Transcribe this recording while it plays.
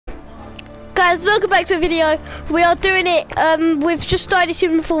Guys, welcome back to a video. We are doing it, we've just started this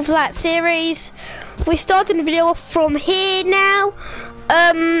Human Fall Flat series. We're starting the video off from here now.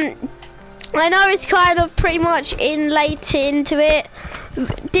 I know it's kind of pretty much late into it.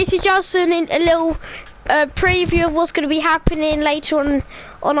 This is just a little preview of what's going to be happening later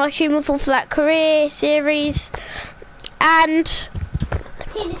on our Human Fall Flat career series. And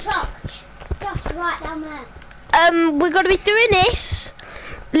see the truck, just right down there. We're going to be doing this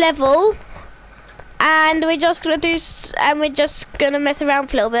level, and we're just gonna mess around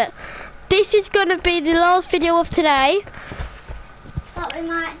for a little bit. This is gonna be the last video of today, but we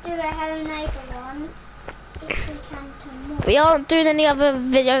might do a Hello Neighbour one if we can tomorrow. We aren't doing any other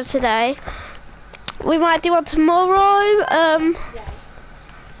videos today. We might do one tomorrow,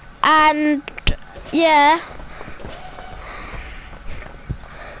 and yeah.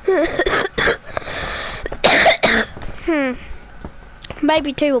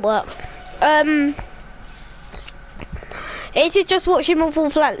 Maybe two will work. This is just what Human Fall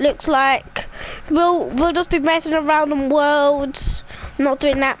Flat looks like. We'll just be messing around on worlds, not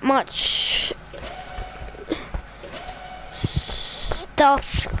doing that much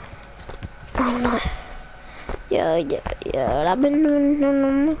stuff. Oh no. Yeah.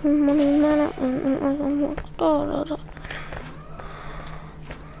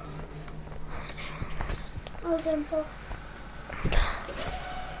 Oh, Dimple.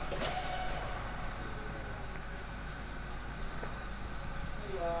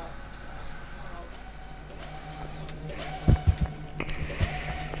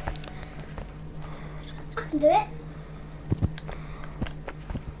 I can do it.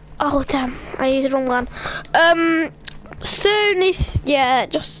 Oh damn, I used the wrong one. Soon is yeah.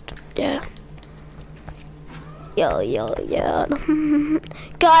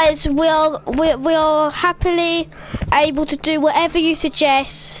 Guys, we are happily able to do whatever you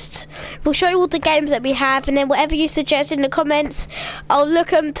suggest. We'll show you all the games that we have, and then whatever you suggest in the comments, I'll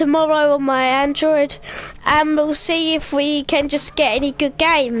look at them tomorrow on my Android, and we'll see if we can just get any good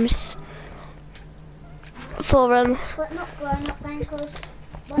games for them. But not grown-up games, because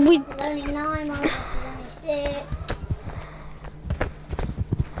one was only 9, one was only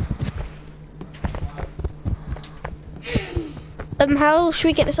 6. How should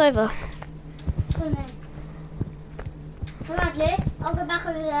we get this over? Come in. Bradley, I'll go back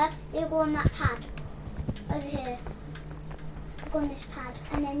over there. You go on that pad. Over here. Go on this pad.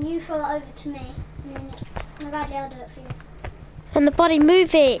 And then you throw it over to me. And then Bradley, I'll do it for you. And the body,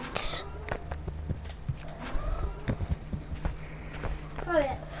 move it. Throw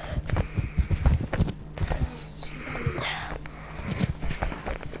it. Yes,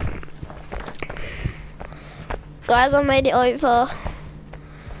 Guys, I made it over.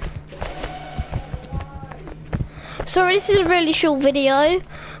 Sorry, this is a really short video,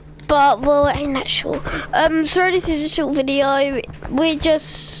 but well, it ain't that short. Sorry, this is a short video. We're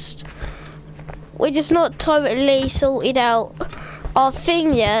just not totally sorted out our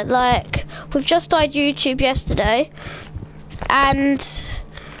thing yet. Like, we've just started YouTube yesterday, and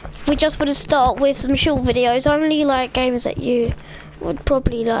we just want to start with some short videos, only like games that you would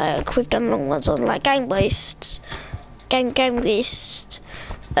probably like. We've done long ones on like Game Waste. We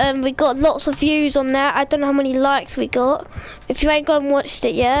got lots of views on that. I don't know how many likes we got. If you ain't gone and watched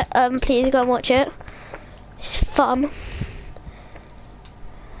it yet, please go and watch it. It's fun.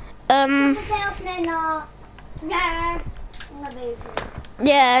 Yeah,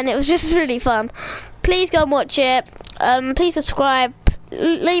 and it was just really fun. Please go and watch it. Please subscribe.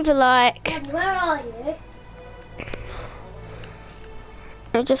 Leave a like. Daddy, where are you?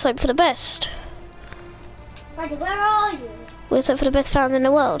 And just hope for the best. Daddy, where are you? We just hope for the best fans in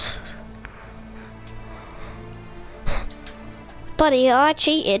the world. Buddy, I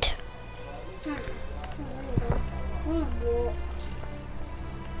cheated.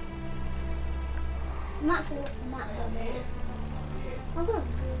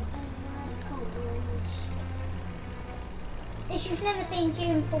 If you've never seen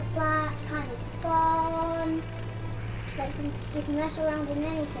Human Fall Flat, it's kind of fun. Like you can mess around in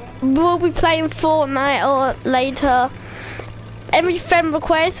anything. We'll be playing Fortnite or later. Every friend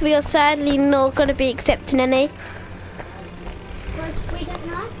request, we are sadly not going to be accepting any. Because we don't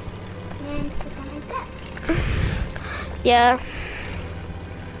know, and we can't accept. Yeah.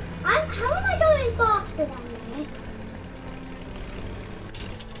 How am I going faster than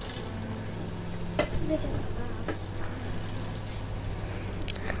you?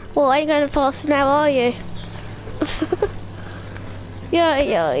 Well, I ain't going faster now, are you?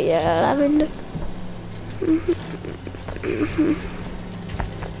 Yeah. I'm in the...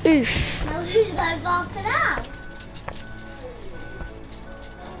 Oof. Now who's going faster now?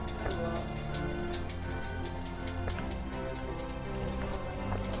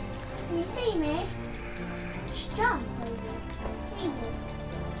 see me, just jump over. It's easy.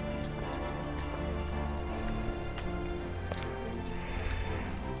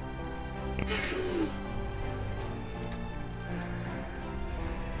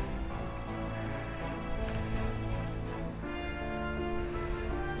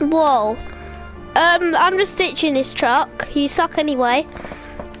 Whoa. I'm just ditching this truck. You suck anyway.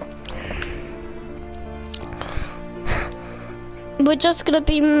 We're just gonna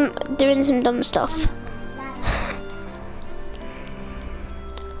be doing some dumb stuff.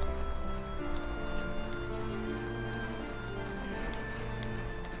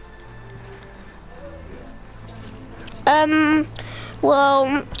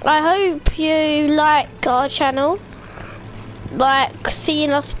 Well, I hope you like our channel, like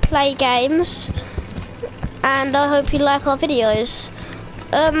seeing us play games, and I hope you like our videos.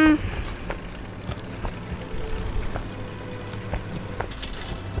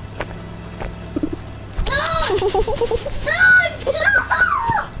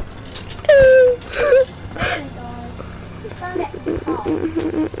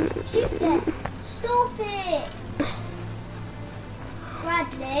 Stop it!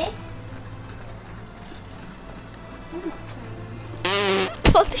 Bradley. I'm not playing.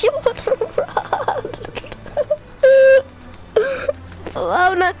 What do you want to run?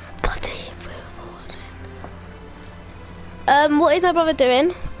 Oh no, buddy, we're recording. What is my brother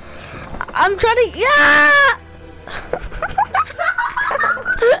doing? I'm trying to, yeah!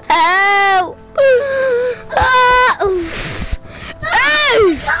 Ow! Ah! Oof. Ow!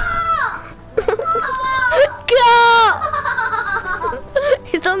 God!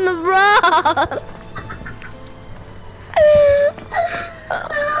 He's on the run!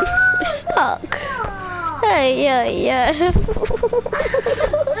 We're stuck. Hey, yeah.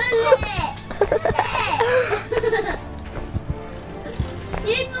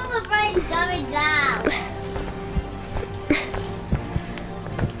 You know the brain's going down.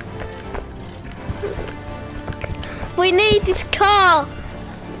 We need this car.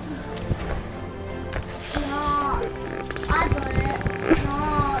 Nuts. I got it.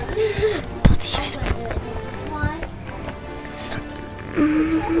 Nuts. Why?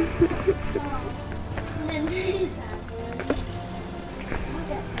 Then these happen.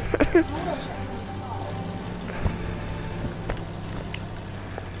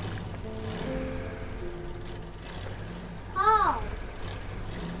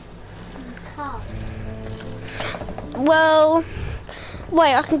 Well,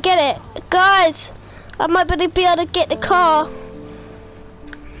 wait, I can get it. Guys, I might be able to get the car.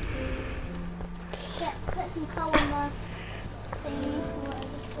 Put some coal on the thingy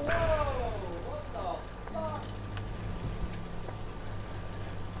or whatever.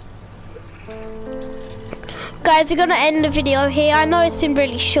 Guys, we're gonna end the video here. I know it's been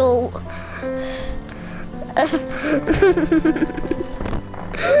really short.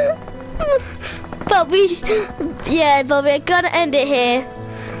 But we're gonna end it here.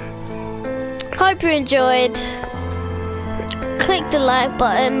 Hope you enjoyed. Click the like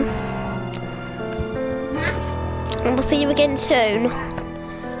button. And we'll see you again soon.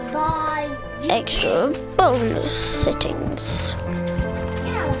 Bye. Extra bonus settings.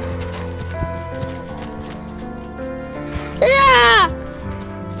 Yeah!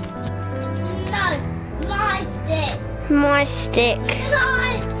 No, my stick. My stick.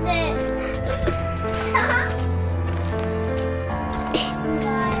 My stick.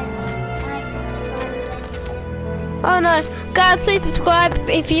 Oh no, guys, please subscribe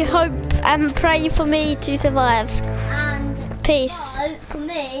if you hope and pray for me to survive. And Peace. vote for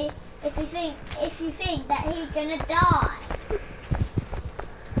me if you think that he's gonna die.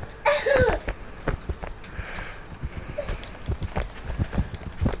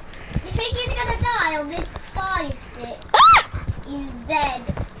 You think he's gonna die on this fire stick? Ah! He's dead.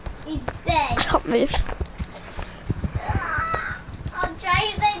 He's dead. I can't move. I'm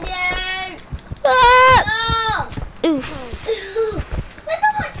chasing you. Ah! No. Oof. Look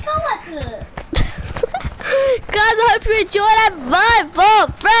how much coal I put. Guys, I hope you enjoyed that. 5, 4,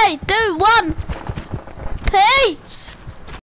 3, 2, 1. Peace.